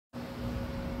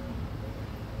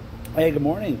Hey, good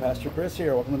morning. Pastor Chris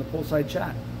here. Welcome to the Poolside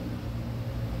Chat.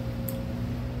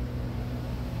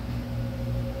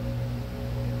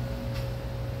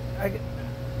 I,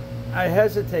 I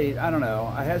hesitate, I don't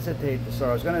know, I hesitate to start.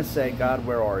 I was going to say, God,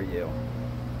 where are you?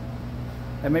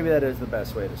 And maybe that is the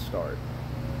best way to start.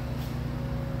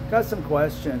 Got some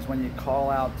questions when you call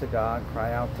out to God,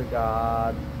 cry out to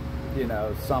God. You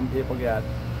know, some people get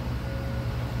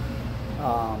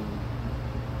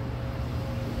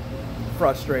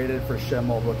frustrated for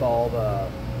Schimmel with all the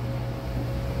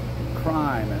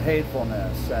crime and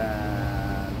hatefulness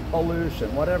and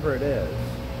pollution, whatever it is.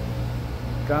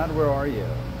 God, where are you?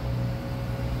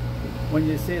 When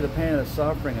you see the pain and the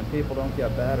suffering and people don't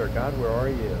get better, God, where are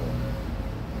you?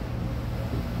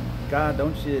 God,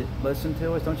 don't you listen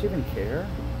to us? Don't you even care?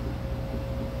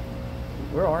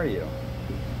 Where are you?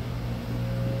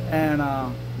 And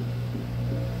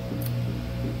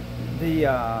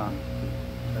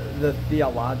the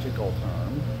theological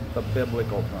term, the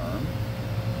biblical term,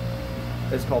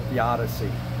 is called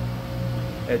theodicy.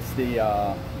 It's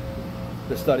the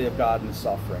study of God in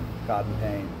suffering, God in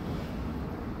pain.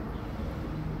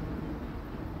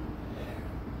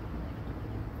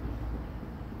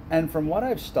 And from what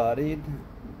I've studied,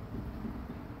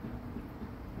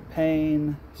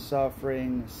 pain,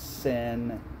 suffering,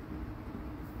 sin,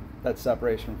 that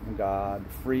separation from God,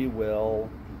 free will,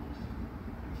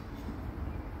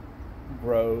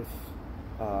 growth,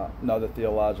 another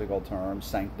theological term,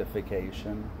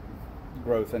 sanctification,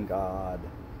 growth in God.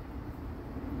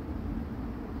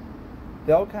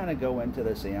 They all kind of go into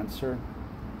this answer.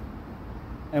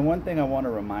 And one thing I want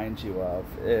to remind you of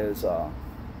is,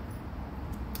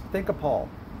 think of Paul.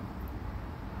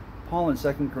 Paul in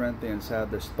 2 Corinthians had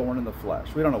this thorn in the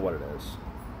flesh. We don't know what it is.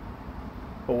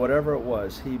 But whatever it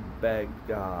was, he begged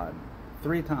God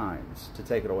 3 times to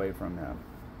take it away from him.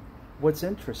 What's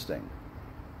interesting,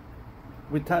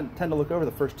 we tend to look over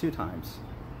the first 2 times.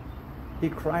 He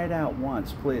cried out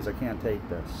once, please, I can't take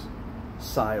this.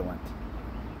 Silent.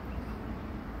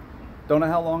 Don't know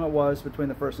how long it was between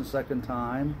the first and second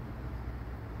time,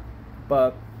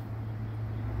 but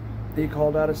he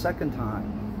called out a second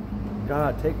time.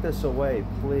 God, take this away,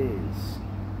 please.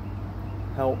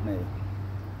 Help me.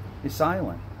 He's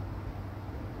silent.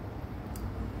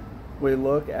 We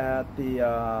look at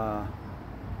the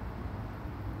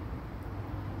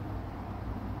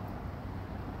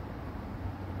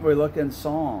we look in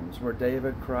Psalms where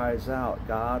David cries out,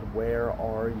 God, where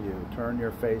are you? Turn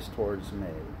your face towards me.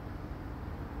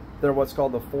 They're what's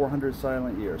called the 400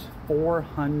 silent years.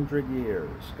 400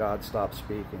 years God stopped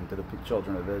speaking to the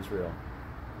children of Israel.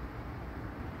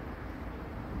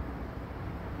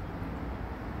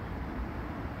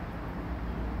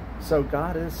 So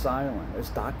God is silent. It's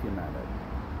documented.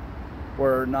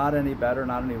 We're not any better,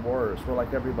 not any worse. We're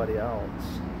like everybody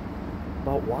else.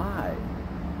 But why?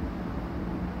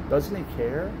 Doesn't he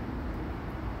care?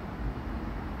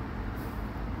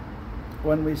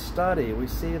 When we study, we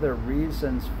see the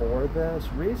reasons for this,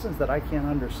 reasons that I can't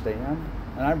understand,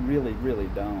 and I really, really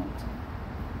don't.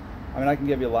 I mean, I can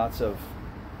give you lots of,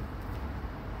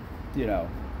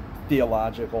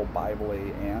 theological,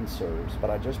 Bible-y answers, but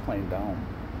I just plain don't.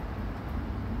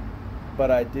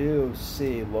 But I do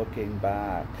see, looking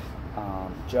back,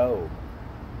 Job.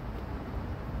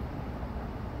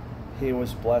 He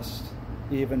was blessed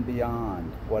even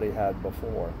beyond what he had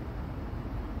before.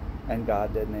 And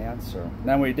God didn't answer. And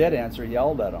then when he did answer, he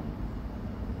yelled at him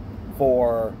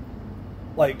for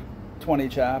like 20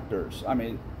 chapters. I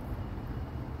mean,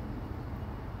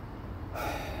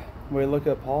 we look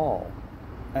at Paul,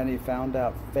 and he found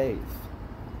out faith,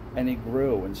 and he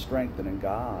grew and strengthened in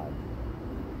God.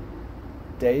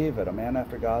 David, a man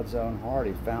after God's own heart,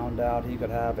 he found out he could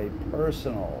have a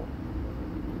personal,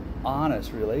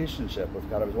 honest relationship with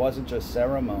God. It wasn't just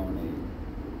ceremony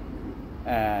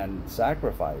and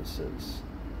sacrifices.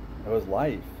 It was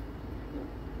life.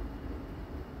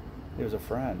 He was a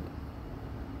friend.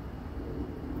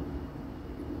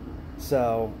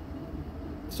 So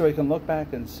we can look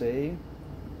back and see.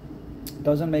 It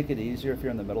doesn't make it easier if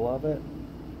you're in the middle of it.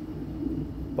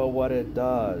 But what it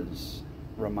does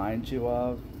remind you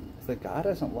of is that God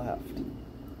hasn't left.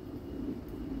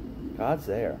 God's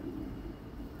there.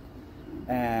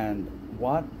 And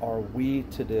what are we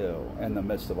to do in the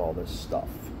midst of all this stuff?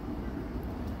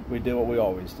 We do what we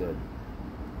always did.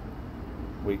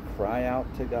 We cry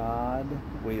out to God.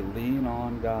 We lean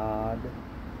on God.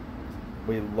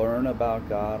 We learn about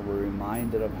God. We're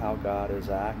reminded of how God has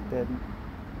acted.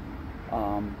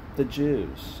 The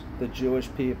Jews, the Jewish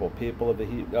people of the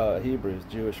Hebrews,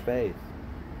 Jewish faith.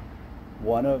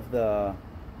 One of the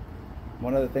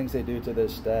things they do to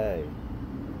this day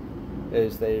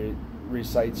is they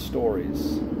recite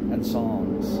stories and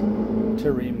songs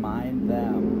to remind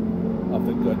them of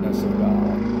the goodness of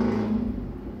God.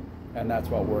 And that's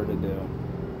what we're to do.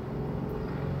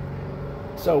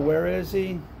 So where is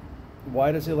he?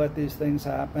 Why does he let these things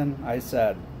happen? I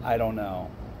said, I don't know.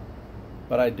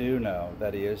 But I do know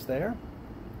that he is there.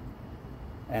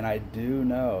 And I do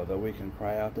know that we can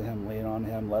cry out to him, lean on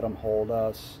him, let him hold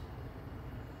us,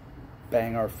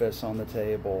 bang our fists on the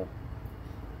table,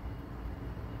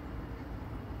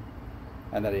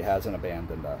 and that he hasn't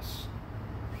abandoned us.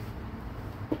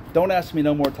 Don't ask me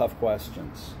no more tough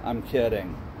questions. I'm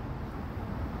kidding.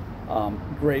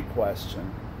 Great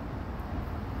question.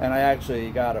 And I actually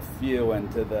got a few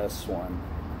into this one.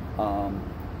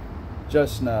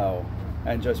 Just know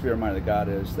and just be reminded that God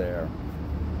is there.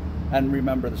 And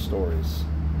remember the stories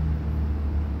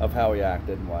of how he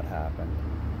acted and what happened.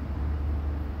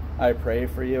 I pray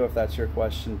for you if that's your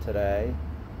question today.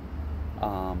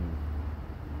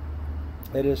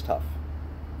 It is tough.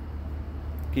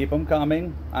 Keep them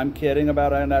coming. I'm kidding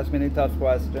about I didn't ask me any tough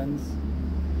questions.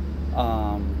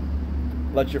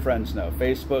 Let your friends know.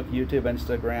 Facebook, YouTube,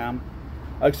 Instagram.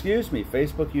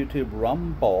 Facebook, YouTube,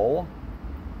 Rumble,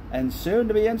 and soon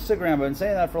to be Instagram. I've been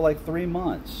saying that for like 3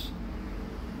 months.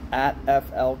 At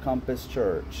FL Compass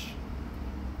Church.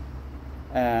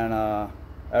 And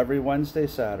every Wednesday,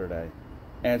 Saturday,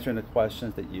 answering the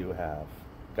questions that you have.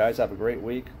 Guys, have a great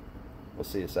week. We'll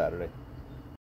see you Saturday.